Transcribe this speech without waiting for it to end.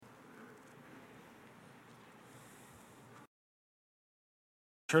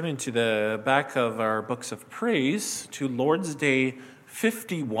Turning to the back of our books of praise to Lord's Day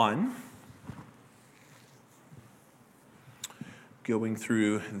 51. Going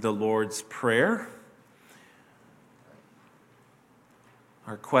through the Lord's Prayer.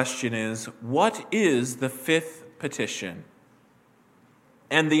 Our question is, what is the fifth petition?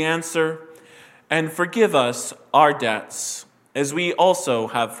 And the answer, and forgive us our debts, as we also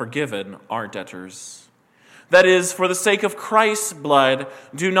have forgiven our debtors. That is, for the sake of Christ's blood,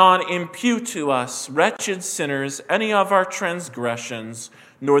 do not impute to us, wretched sinners, any of our transgressions,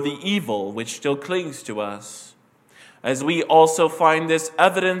 nor the evil which still clings to us. As we also find this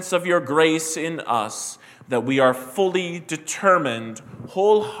evidence of your grace in us, that we are fully determined,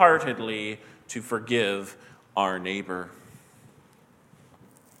 wholeheartedly, to forgive our neighbor.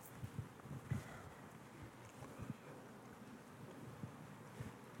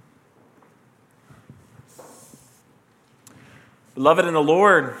 Beloved in the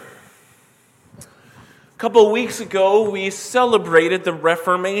Lord, a couple of weeks ago we celebrated the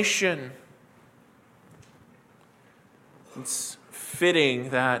Reformation. It's fitting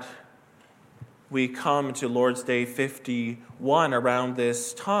that we come to Lord's Day 51 around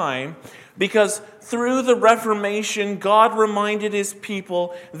this time, because through the Reformation, God reminded his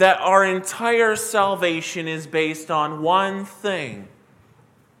people that our entire salvation is based on one thing: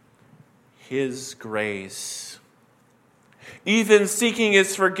 his grace. Even seeking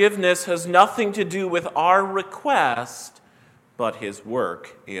his forgiveness has nothing to do with our request, but his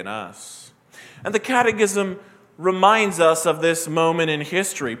work in us. And the Catechism reminds us of this moment in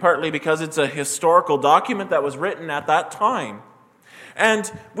history, partly because it's a historical document that was written at that time.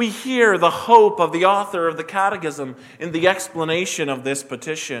 And we hear the hope of the author of the Catechism in the explanation of this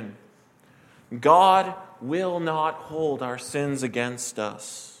petition. God will not hold our sins against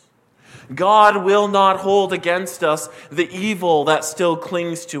us. God will not hold against us the evil that still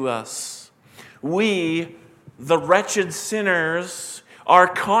clings to us. We, the wretched sinners, are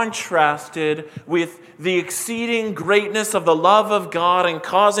contrasted with the exceeding greatness of the love of God and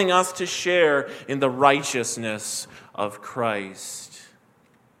causing us to share in the righteousness of Christ.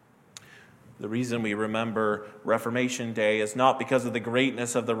 The reason we remember Reformation Day is not because of the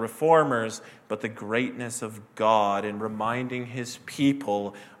greatness of the reformers, but the greatness of God in reminding his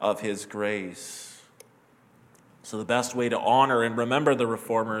people of his grace. So the best way to honor and remember the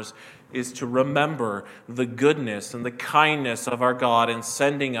reformers is to remember the goodness and the kindness of our God in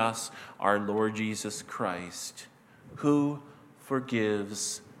sending us our Lord Jesus Christ, who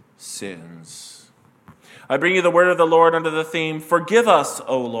forgives sins. I bring you the word of the Lord under the theme, Forgive us,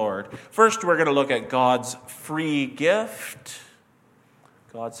 O Lord. First, we're going to look at God's free gift.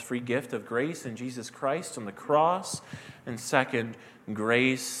 God's free gift of grace in Jesus Christ on the cross. And second,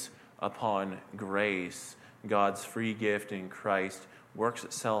 grace upon grace. God's free gift in Christ works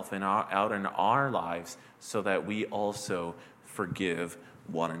itself out in our lives so that we also forgive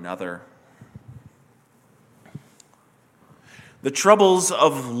one another. The troubles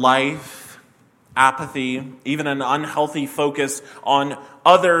of life, apathy, even an unhealthy focus on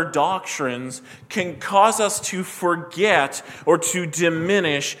other doctrines can cause us to forget or to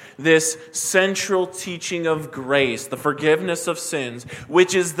diminish this central teaching of grace, the forgiveness of sins,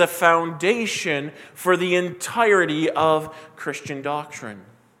 which is the foundation for the entirety of Christian doctrine.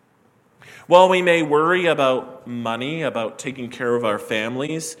 While we may worry about money, about taking care of our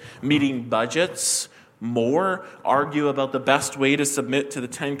families, meeting budgets, argue about the best way to submit to the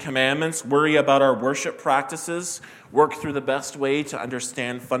Ten Commandments, worry about our worship practices, work through the best way to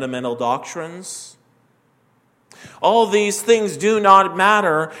understand fundamental doctrines. All these things do not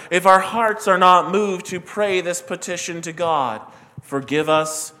matter if our hearts are not moved to pray this petition to God. Forgive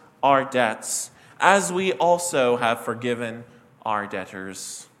us our debts, as we also have forgiven our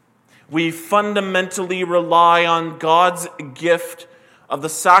debtors. We fundamentally rely on God's gift of the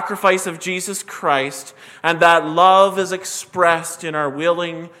sacrifice of Jesus Christ, and that love is expressed in our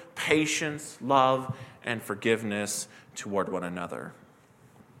willing patience, love, and forgiveness toward one another.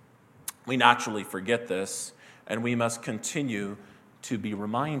 We naturally forget this, and we must continue to be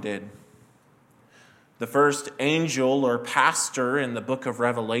reminded. The first angel or pastor in the book of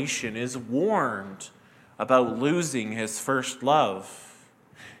Revelation is warned about losing his first love.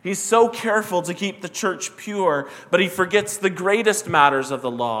 He's so careful to keep the church pure, but he forgets the greatest matters of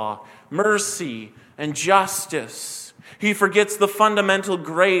the law, mercy and justice. He forgets the fundamental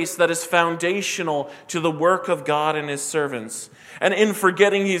grace that is foundational to the work of God and his servants. And in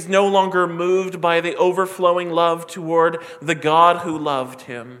forgetting, he's no longer moved by the overflowing love toward the God who loved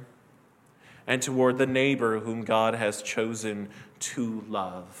him and toward the neighbor whom God has chosen to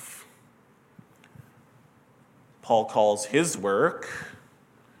love. Paul calls his work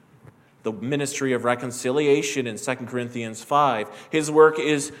the ministry of reconciliation in 2 Corinthians 5. His work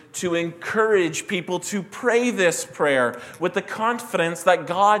is to encourage people to pray this prayer with the confidence that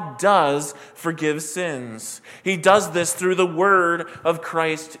God does forgive sins. He does this through the word of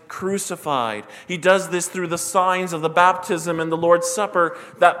Christ crucified. He does this through the signs of the baptism and the Lord's Supper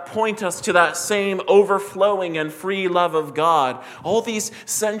that point us to that same overflowing and free love of God. All these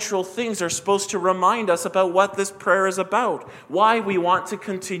central things are supposed to remind us about what this prayer is about, why we want to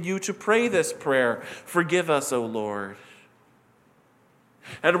continue to pray this prayer. Forgive us, O Lord.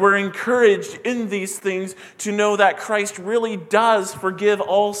 And we're encouraged in these things to know that Christ really does forgive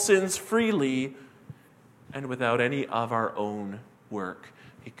all sins freely and without any of our own work.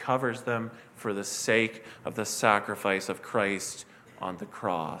 He covers them for the sake of the sacrifice of Christ on the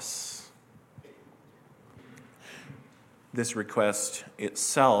cross. This request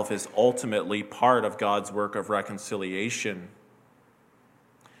itself is ultimately part of God's work of reconciliation.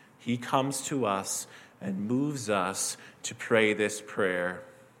 He comes to us and moves us to pray this prayer.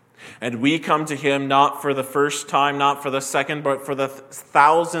 And we come to him not for the first time, not for the second, but for the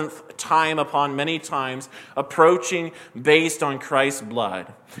 1,000th time upon many times, approaching based on Christ's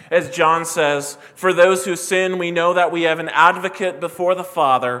blood. As John says, for those who sin, we know that we have an advocate before the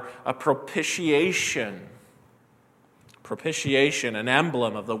Father, a propitiation. Propitiation, an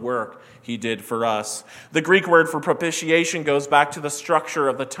emblem of the work he did for us. The Greek word for propitiation goes back to the structure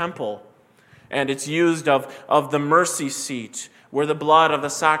of the temple, and it's used of the mercy seat, where the blood of the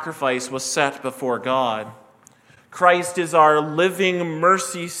sacrifice was set before God. Christ is our living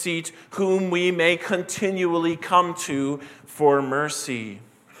mercy seat, whom we may continually come to for mercy.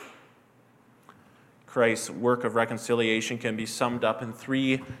 Christ's work of reconciliation can be summed up in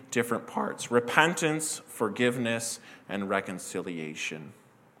 3 different parts: repentance, forgiveness, and reconciliation.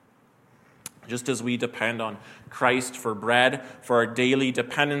 Just as we depend on Christ for bread, for our daily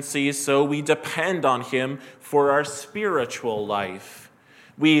dependencies, so we depend on him for our spiritual life.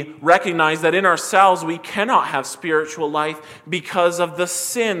 We recognize that in ourselves we cannot have spiritual life because of the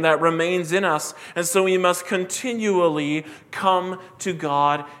sin that remains in us, and so we must continually come to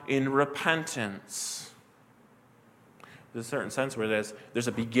God in repentance. There's a certain sense where there's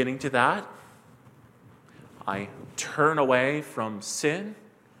a beginning to that. I turn away from sin.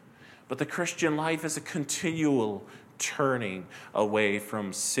 But the Christian life is a continual turning away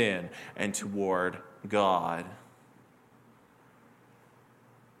from sin and toward God.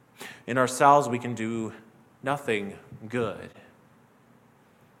 In ourselves, we can do nothing good.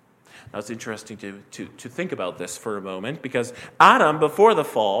 Now, it's interesting to think about this for a moment, because Adam, before the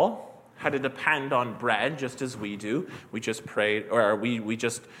fall, had to depend on bread just as we do. We just prayed, or we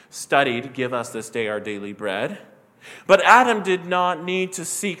just studied, give us this day our daily bread. But Adam did not need to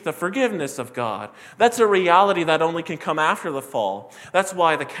seek the forgiveness of God. That's a reality that only can come after the fall. That's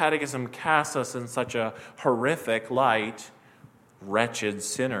why the Catechism casts us in such a horrific light, wretched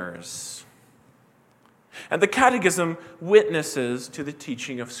sinners. And the Catechism witnesses to the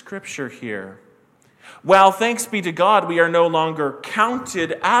teaching of Scripture here. While, thanks be to God, we are no longer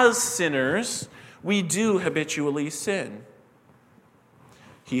counted as sinners, we do habitually sin.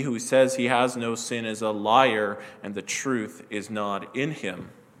 He who says he has no sin is a liar, and the truth is not in him.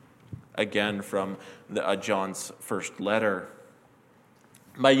 Again, from John's first letter.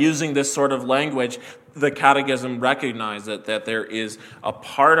 By using this sort of language, the Catechism recognizes that there is a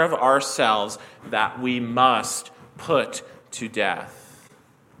part of ourselves that we must put to death.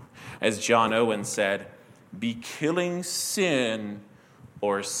 As John Owen said, be killing sin,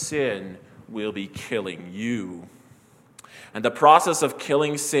 or sin will be killing you. And the process of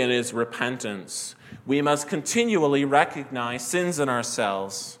killing sin is repentance. We must continually recognize sins in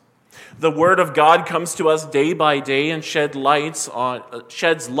ourselves. The Word of God comes to us day by day and sheds light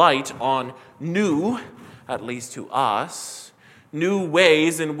on new, at least to us, new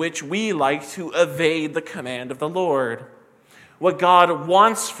ways in which we like to evade the command of the Lord. What God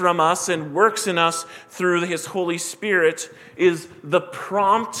wants from us and works in us through his Holy Spirit is the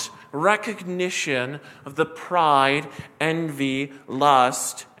prompt recognition of the pride, envy,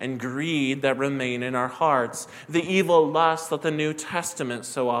 lust, and greed that remain in our hearts, the evil lust that the New Testament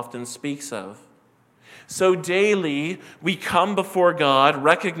so often speaks of. So daily, we come before God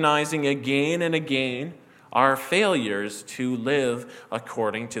recognizing again and again our failures to live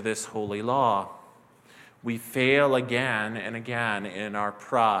according to this holy law. We fail again and again in our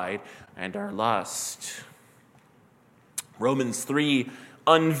pride and our lust. Romans 3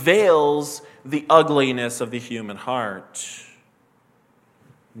 unveils the ugliness of the human heart.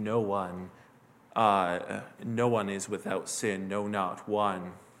 No one is without sin, no, not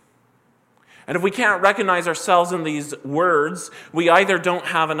one. And if we can't recognize ourselves in these words, we either don't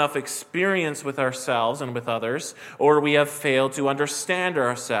have enough experience with ourselves and with others, or we have failed to understand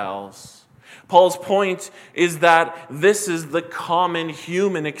ourselves. Paul's point is that this is the common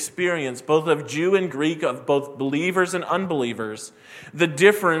human experience, both of Jew and Greek, of both believers and unbelievers. The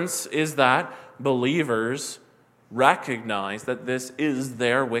difference is that believers recognize that this is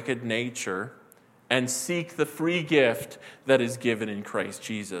their wicked nature and seek the free gift that is given in Christ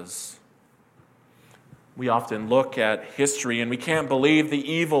Jesus. We often look at history and we can't believe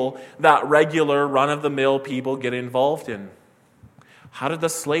the evil that regular run-of-the-mill people get involved in. How did the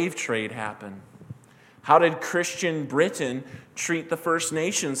slave trade happen? How did Christian Britain treat the First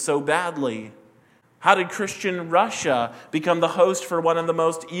Nations so badly? How did Christian Russia become the host for one of the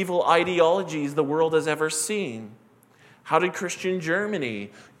most evil ideologies the world has ever seen? How did Christian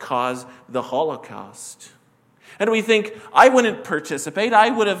Germany cause the Holocaust? And we think, I wouldn't participate. I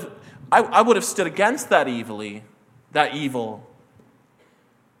would have stood against that evil.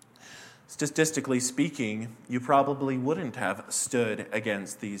 Statistically speaking, you probably wouldn't have stood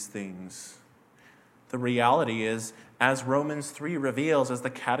against these things. The reality is, as Romans 3 reveals, as the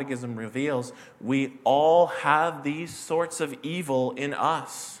Catechism reveals, we all have these sorts of evil in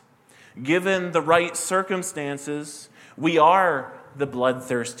us. Given the right circumstances, we are the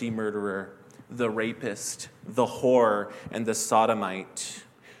bloodthirsty murderer, the rapist, the whore, and the sodomite.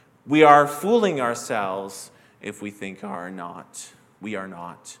 We are fooling ourselves if we think we are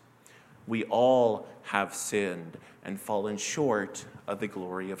not. We all have sinned and fallen short of the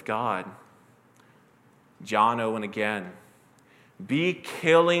glory of God. John Owen again. Be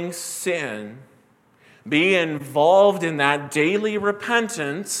killing sin. Be involved in that daily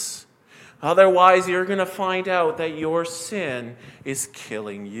repentance. Otherwise, you're going to find out that your sin is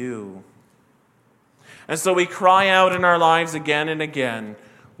killing you. And so we cry out in our lives again and again,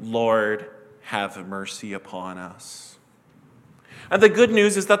 Lord, have mercy upon us. And the good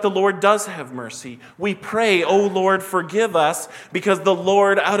news is that the Lord does have mercy. We pray, O Lord, forgive us, because the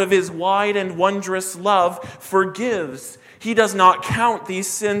Lord, out of his wide and wondrous love, forgives. He does not count these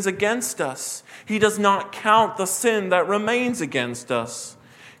sins against us. He does not count the sin that remains against us.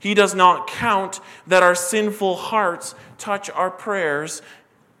 He does not count that our sinful hearts touch our prayers,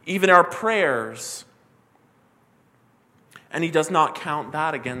 even our prayers. And he does not count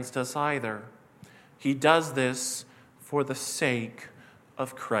that against us either. He does this for the sake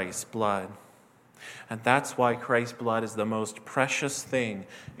of Christ's blood. And that's why Christ's blood is the most precious thing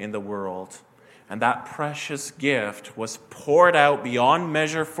in the world. And that precious gift was poured out beyond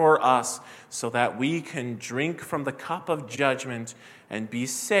measure for us so that we can drink from the cup of judgment and be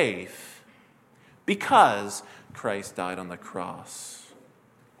safe because Christ died on the cross.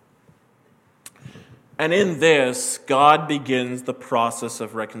 And in this, God begins the process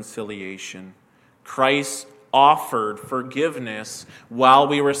of reconciliation. Christ offered forgiveness while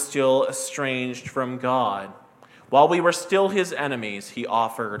we were still estranged from God. While we were still his enemies, he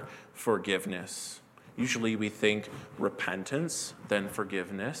offered forgiveness. Usually we think repentance, then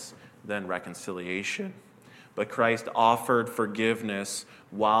forgiveness, then reconciliation. But Christ offered forgiveness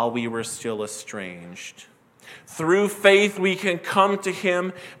while we were still estranged. Through faith, we can come to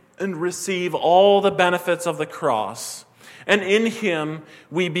him and receive all the benefits of the cross. And in him,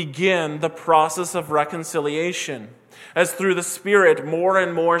 we begin the process of reconciliation, as through the Spirit, more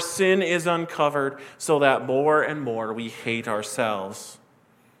and more sin is uncovered, so that more and more we hate ourselves.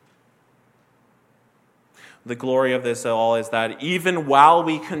 The glory of this all is that even while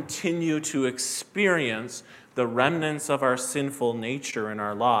we continue to experience the remnants of our sinful nature in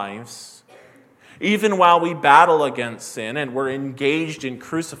our lives, even while we battle against sin and we're engaged in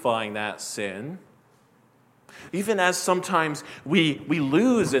crucifying that sin, even as sometimes we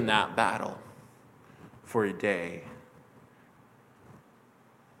lose in that battle for a day,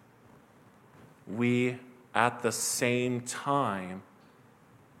 we at the same time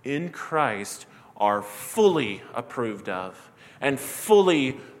in Christ are fully approved of and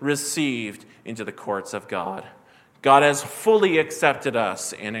fully received into the courts of God. God has fully accepted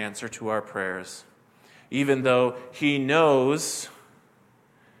us in answer to our prayers, even though he knows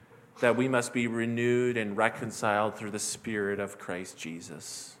that we must be renewed and reconciled through the Spirit of Christ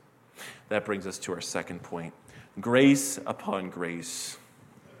Jesus. That brings us to our second point, grace upon grace.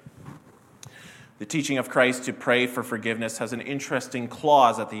 The teaching of Christ to pray for forgiveness has an interesting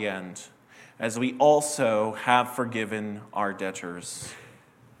clause at the end, as we also have forgiven our debtors.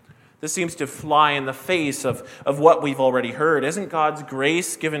 This seems to fly in the face of what we've already heard. Isn't God's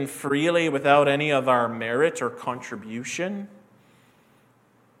grace given freely without any of our merit or contribution?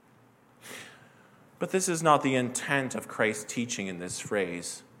 But this is not the intent of Christ's teaching in this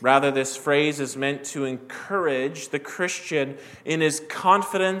phrase. Rather, this phrase is meant to encourage the Christian in his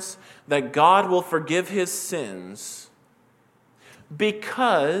confidence that God will forgive his sins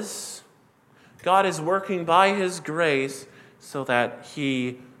because God is working by his grace so that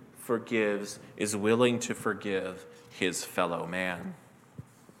he forgives, is willing to forgive his fellow man.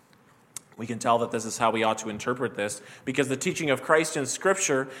 We can tell that this is how we ought to interpret this because the teaching of Christ in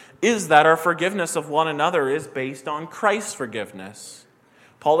Scripture is that our forgiveness of one another is based on Christ's forgiveness.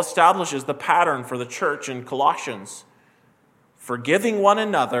 Paul establishes the pattern for the church in Colossians, forgiving one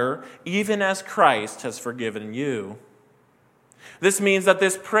another even as Christ has forgiven you. This means that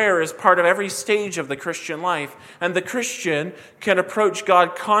this prayer is part of every stage of the Christian life, and the Christian can approach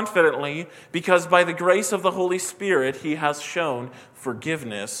God confidently because by the grace of the Holy Spirit, he has shown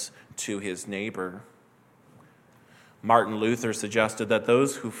forgiveness to his neighbor. Martin Luther suggested that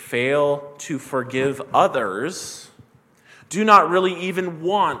those who fail to forgive others do not really even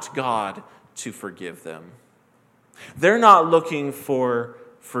want God to forgive them. They're not looking for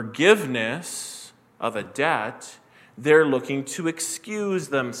forgiveness of a debt. They're looking to excuse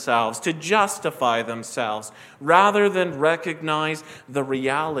themselves, to justify themselves, rather than recognize the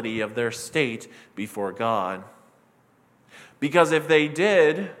reality of their state before God. Because if they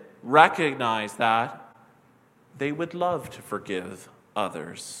did recognize that, they would love to forgive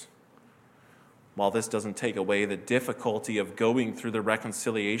others. While this doesn't take away the difficulty of going through the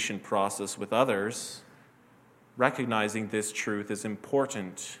reconciliation process with others, recognizing this truth is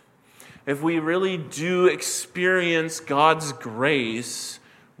important. If we really do experience God's grace,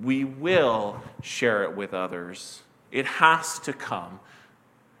 we will share it with others. It has to come.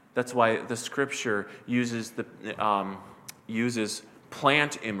 That's why the Scripture uses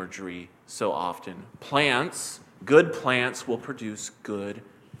plant imagery so often. Good plants will produce good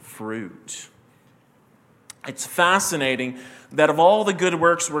fruit. It's fascinating that of all the good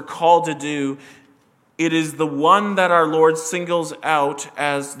works we're called to do, it is the one that our Lord singles out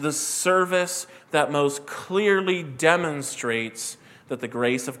as the service that most clearly demonstrates that the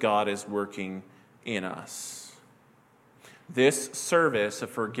grace of God is working in us. This service of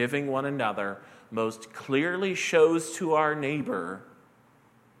forgiving one another most clearly shows to our neighbor,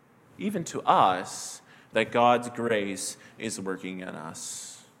 even to us, that God's grace is working in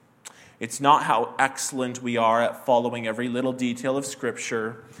us. It's not how excellent we are at following every little detail of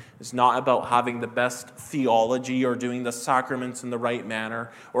Scripture. It's not about having the best theology or doing the sacraments in the right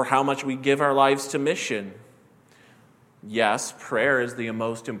manner or how much we give our lives to mission. Yes, prayer is the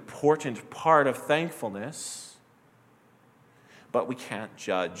most important part of thankfulness, but we can't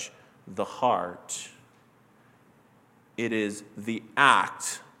judge the heart. It is the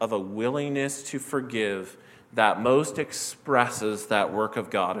act of a willingness to forgive that most expresses that work of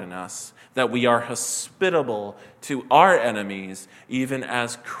God in us, that we are hospitable to our enemies, even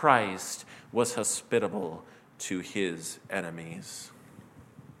as Christ was hospitable to his enemies.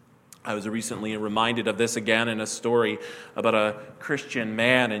 I was recently reminded of this again in a story about a Christian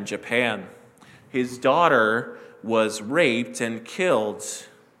man in Japan. His daughter was raped and killed.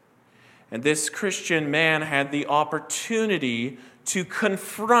 And this Christian man had the opportunity to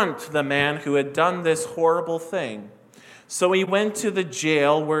confront the man who had done this horrible thing. So he went to the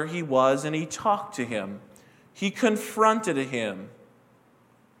jail where he was and he talked to him. He confronted him.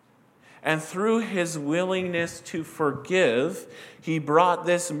 And through his willingness to forgive, he brought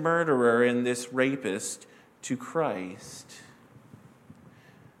this murderer and this rapist to Christ.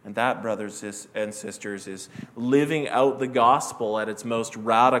 And that, brothers and sisters, is living out the gospel at its most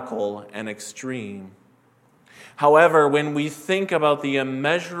radical and extreme. However, when we think about the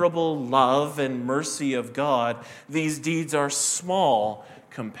immeasurable love and mercy of God, these deeds are small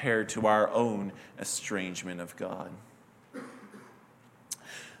compared to our own estrangement of God. The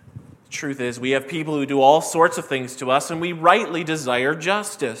truth is, we have people who do all sorts of things to us, and we rightly desire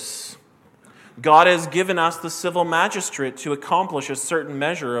justice. God has given us the civil magistrate to accomplish a certain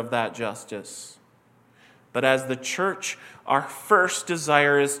measure of that justice. But as the church, our first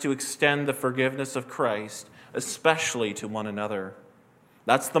desire is to extend the forgiveness of Christ, especially to one another.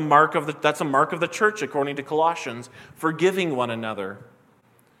 That's a mark of the church, according to Colossians, forgiving one another.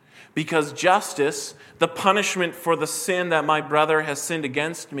 Because justice, the punishment for the sin that my brother has sinned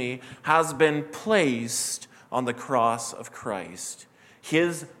against me, has been placed on the cross of Christ.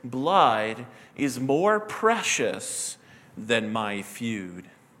 His blood is more precious than my feud.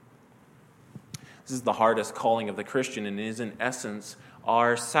 This is the hardest calling of the Christian, and is in essence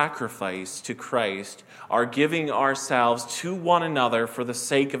our sacrifice to Christ, our giving ourselves to one another for the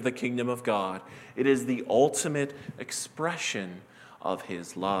sake of the kingdom of God. It is the ultimate expression of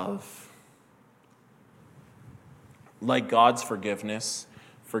his love. Like God's forgiveness,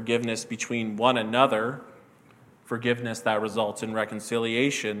 forgiveness between one another, forgiveness that results in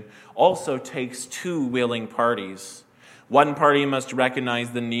reconciliation, also takes two willing parties. One party must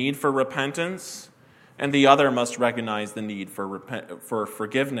recognize the need for repentance, and the other must recognize the need for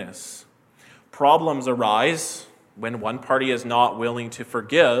forgiveness. Problems arise when one party is not willing to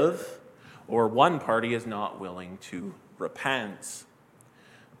forgive, or one party is not willing to repent.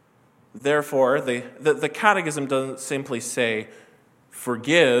 Therefore, the Catechism doesn't simply say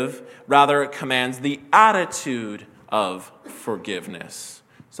forgive, rather it commands the attitude of forgiveness.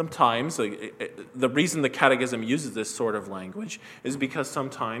 Sometimes, the reason the Catechism uses this sort of language is because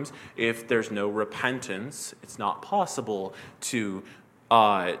sometimes if there's no repentance, it's not possible to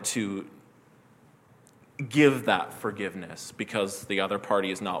give that forgiveness because the other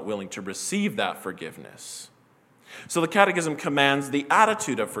party is not willing to receive that forgiveness. So the Catechism commands the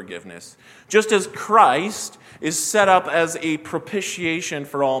attitude of forgiveness. Just as Christ is set up as a propitiation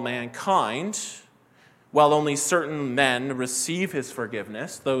for all mankind, while only certain men receive his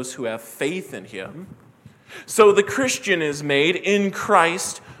forgiveness, those who have faith in him, so the Christian is made in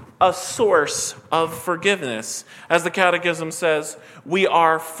Christ a source of forgiveness. As the Catechism says, we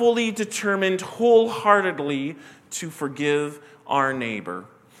are fully determined wholeheartedly to forgive our neighbor.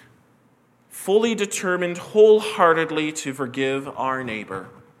 Fully determined wholeheartedly to forgive our neighbor.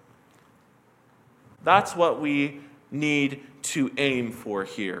 That's what we need to aim for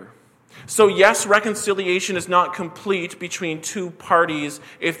here. So yes, reconciliation is not complete between two parties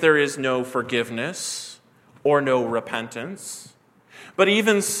if there is no forgiveness or no repentance. But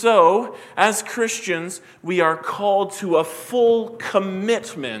even so, as Christians, we are called to a full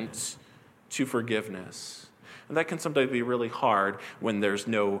commitment to forgiveness. And that can sometimes be really hard when there's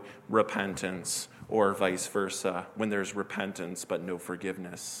no repentance, or vice versa, when there's repentance but no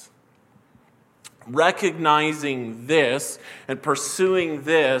forgiveness. Recognizing this and pursuing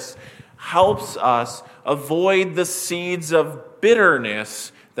this helps us avoid the seeds of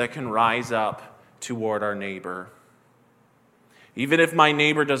bitterness that can rise up toward our neighbor. Even if my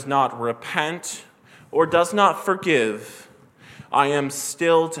neighbor does not repent or does not forgive, I am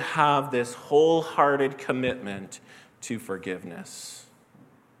still to have this wholehearted commitment to forgiveness.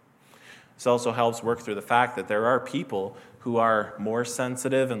 This also helps work through the fact that there are people who are more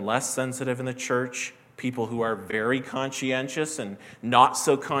sensitive and less sensitive in the church, people who are very conscientious and not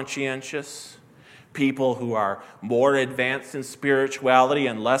so conscientious, people who are more advanced in spirituality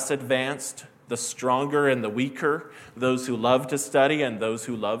and less advanced, the stronger and the weaker, those who love to study and those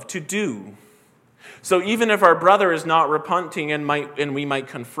who love to do. So even if our brother is not repenting and we might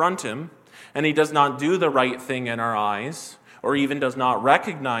confront him, and he does not do the right thing in our eyes, or even does not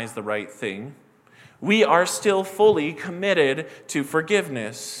recognize the right thing, we are still fully committed to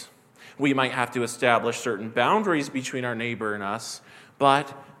forgiveness. We might have to establish certain boundaries between our neighbor and us,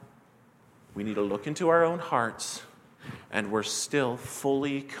 but we need to look into our own hearts, and we're still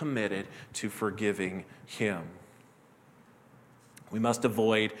fully committed to forgiving him. We must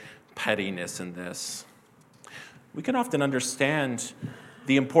avoid pettiness in this. We can often understand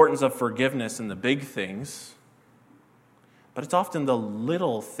the importance of forgiveness in the big things, but it's often the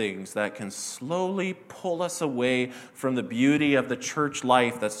little things that can slowly pull us away from the beauty of the church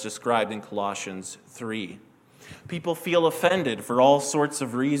life that's described in Colossians 3. People feel offended for all sorts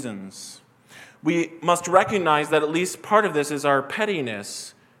of reasons. We must recognize that at least part of this is our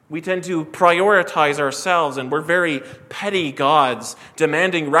pettiness. We tend to prioritize ourselves, and we're very petty gods,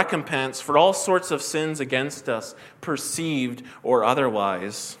 demanding recompense for all sorts of sins against us, perceived or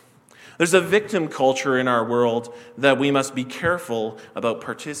otherwise. There's a victim culture in our world that we must be careful about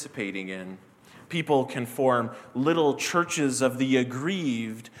participating in. People can form little churches of the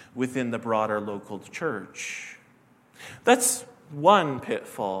aggrieved within the broader local church. That's one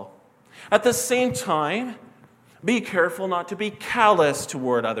pitfall. At the same time, be careful not to be callous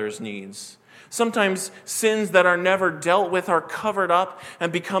toward others' needs. Sometimes sins that are never dealt with are covered up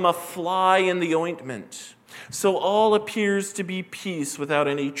and become a fly in the ointment. So all appears to be peace without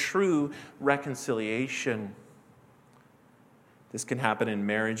any true reconciliation. This can happen in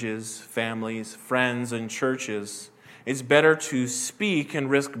marriages, families, friends, and churches. It's better to speak and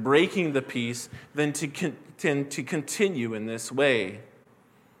risk breaking the peace than to continue in this way.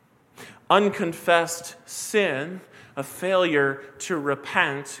 Unconfessed sin, a failure to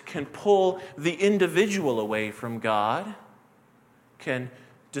repent, can pull the individual away from God, can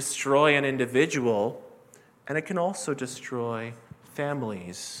destroy an individual, and it can also destroy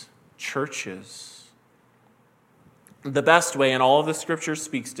families, churches. The best way, and all of the Scripture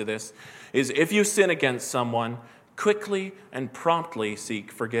speaks to this, is if you sin against someone, quickly and promptly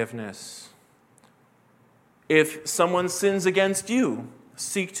seek forgiveness. If someone sins against you,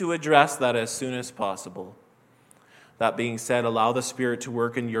 seek to address that as soon as possible. That being said, allow the Spirit to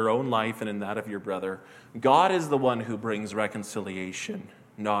work in your own life and in that of your brother. God is the one who brings reconciliation,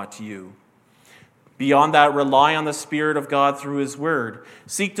 not you. Beyond that, rely on the Spirit of God through His Word.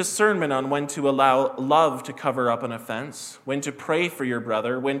 Seek discernment on when to allow love to cover up an offense, when to pray for your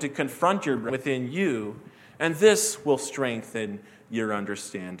brother, when to confront your brother within you, and this will strengthen your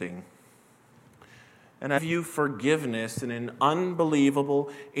understanding. And give you forgiveness in an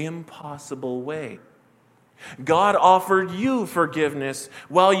unbelievable, impossible way. God offered you forgiveness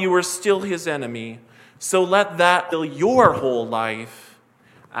while you were still His enemy, so let that fill your whole life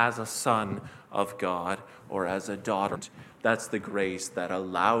as a son of God or as a daughter. That's the grace that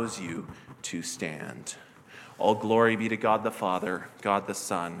allows you to stand. All glory be to God the Father, God the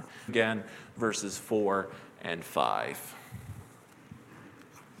Son. Again, verses 4 and 5.